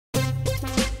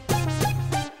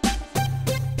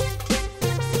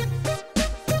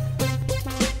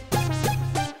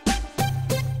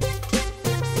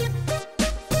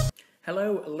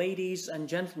Hello, ladies and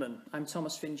gentlemen. I'm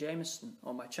Thomas Finn Jameson.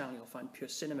 On my channel, you'll find pure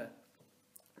cinema,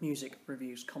 music,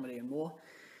 reviews, comedy, and more.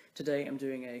 Today, I'm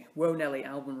doing a Whoa Nelly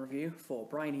album review for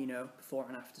Brian Eno, Before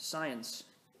and After Science.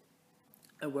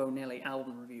 A Whoa Nelly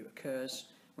album review occurs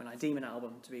when I deem an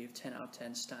album to be of 10 out of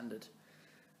 10 standard.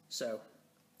 So,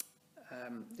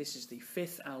 this is the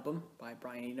 5th album by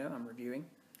Brian Eno I'm reviewing.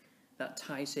 That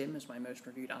ties him as my most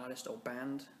reviewed artist or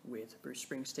band with Bruce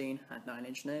Springsteen and 9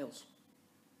 Inch Nails.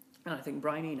 And I think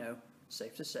Brian Eno,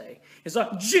 safe to say, is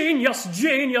a genius,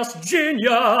 genius,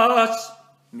 genius!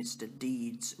 Mr.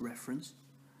 Deeds reference.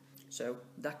 So,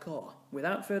 d'accord.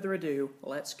 Without further ado,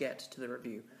 let's get to the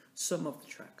review. Some of the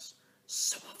tracks.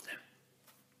 Some of them.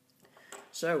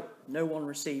 So, No One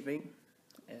Receiving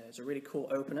is a really cool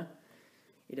opener.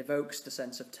 It evokes the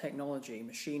sense of technology,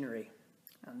 machinery,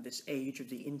 and this age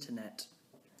of the internet.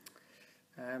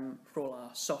 For all our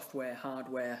software,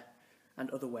 hardware, and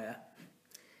otherware,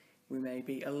 we may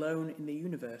be alone in the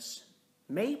universe.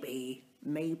 Maybe,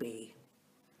 maybe.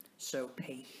 So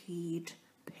pay heed,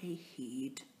 pay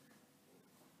heed.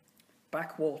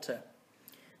 Backwater.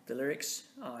 The lyrics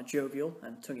are jovial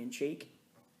and tongue-in-cheek.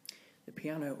 The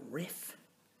piano riff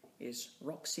is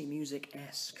Roxy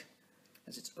Music-esque,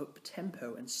 as it's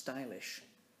up-tempo and stylish.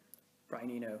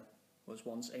 Brian Eno was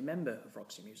once a member of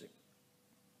Roxy Music.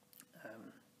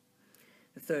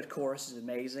 The third chorus is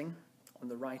amazing. On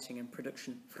the writing and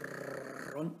production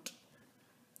front,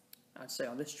 I'd say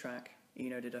on this track,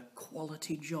 Eno did a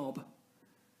quality job.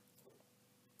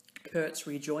 Kurt's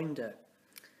Rejoinder.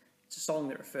 It's a song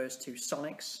that refers to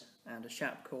Sonics and a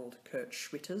chap called Kurt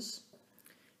Schwitters,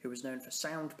 who was known for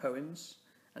sound poems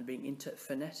and being into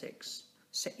phonetics.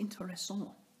 C'est intéressant.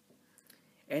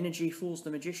 Energy Fools the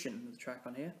Magician, the track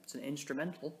on here. It's an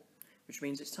instrumental, which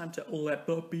means it's time to let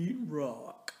the beat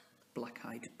rock. Black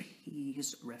Eyed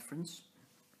Peas reference.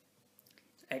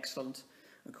 Excellent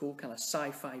and cool kind of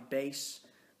sci-fi bass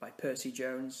by Percy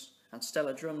Jones and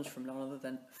stellar drums from none other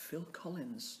than Phil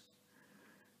Collins.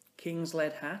 King's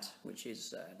Lead Hat, which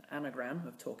is an anagram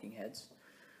of Talking Heads.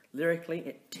 Lyrically,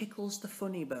 it tickles the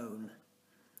funny bone.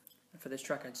 And for this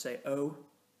track, I'd say, oh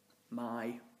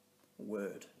my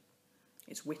word.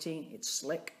 It's witty, it's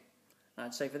slick, and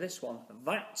I'd say for this one,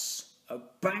 that's a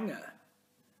banger.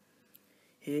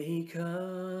 Here He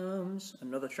Comes,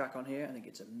 another track on here. I think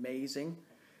it's amazing.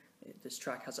 This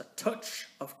track has a touch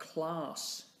of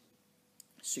class,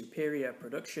 superior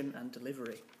production and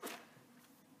delivery.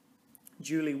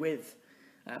 Julie With,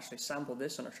 I actually sampled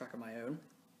this on a track of my own.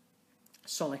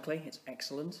 Sonically, it's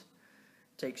excellent.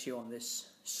 Takes you on this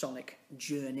sonic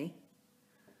journey.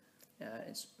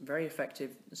 It's very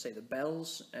effective, say the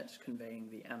bells, at conveying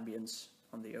the ambience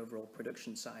on the overall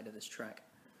production side of this track.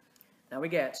 Now we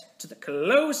get to the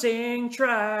closing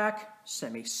track,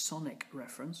 semi-sonic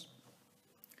reference.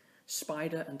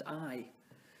 Spider and I.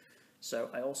 So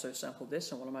I also sampled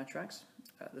this on one of my tracks.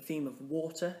 The theme of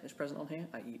water is present on here,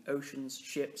 i.e. oceans,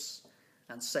 ships,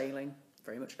 and sailing.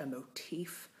 Very much a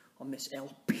motif on this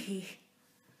LP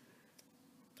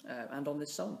and on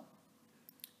this song.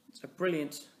 It's a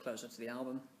brilliant closer to the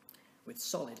album with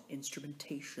solid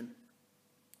instrumentation.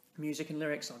 Music and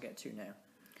lyrics I'll get to now.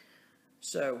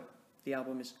 So the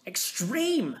album is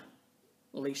extremely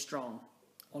strong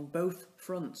on both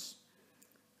fronts.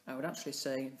 I would actually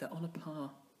say they're on a par.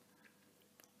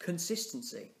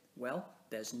 Consistency. Well,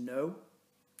 there's no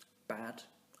bad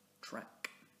track.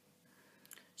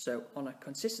 So on a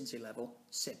consistency level,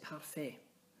 c'est parfait.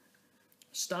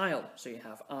 Style. So you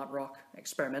have art rock,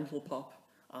 experimental pop,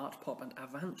 art pop and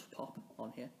avant pop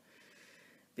on here.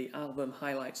 The album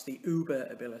highlights the uber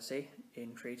ability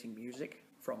in creating music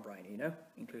from Brian Eno,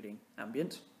 including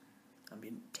ambient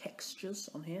textures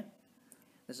on here.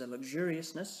 There's a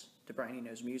luxuriousness to Brian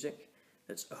Eno's music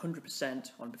that's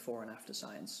 100% on Before and After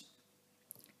Science.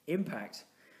 Impact.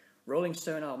 Rolling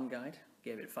Stone Album Guide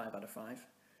gave it 5 out of 5.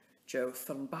 Joe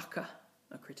Thunbacher,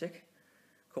 a critic,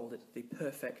 called it the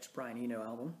perfect Brian Eno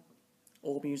album.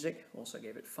 AllMusic also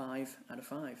gave it 5 out of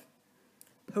 5.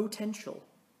 Potential.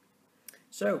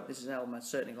 So, this is an album I'd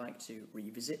certainly like to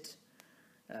revisit.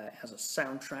 It has a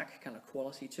soundtrack kind of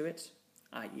quality to it,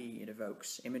 i.e. it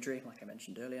evokes imagery, like I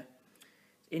mentioned earlier.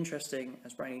 It's interesting,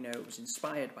 as Brian Eno was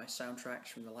inspired by soundtracks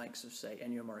from the likes of, say,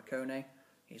 Ennio Morricone.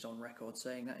 He's on record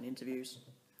saying that in interviews.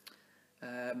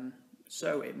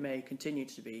 So it may continue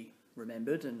to be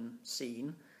remembered and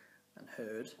seen and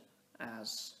heard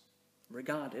as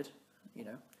regarded,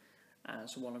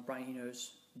 as one of Brian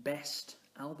Eno's best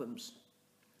albums.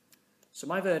 So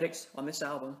my verdict on this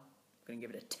album, I'm going to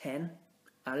give it a 10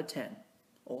 out of 10,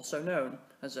 also known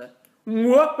as a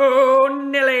Whoa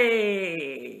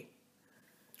Nelly!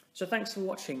 So thanks for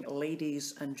watching,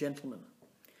 ladies and gentlemen.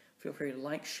 Feel free to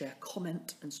like, share,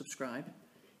 comment and subscribe.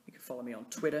 You can follow me on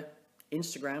Twitter,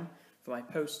 Instagram for my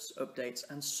posts, updates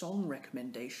and song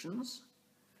recommendations,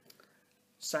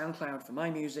 SoundCloud for my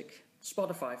music,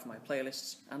 Spotify for my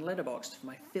playlists, and Letterboxd for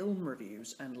my film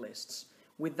reviews and lists.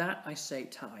 With that, I say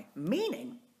tie,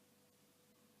 meaning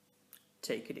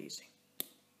take it easy.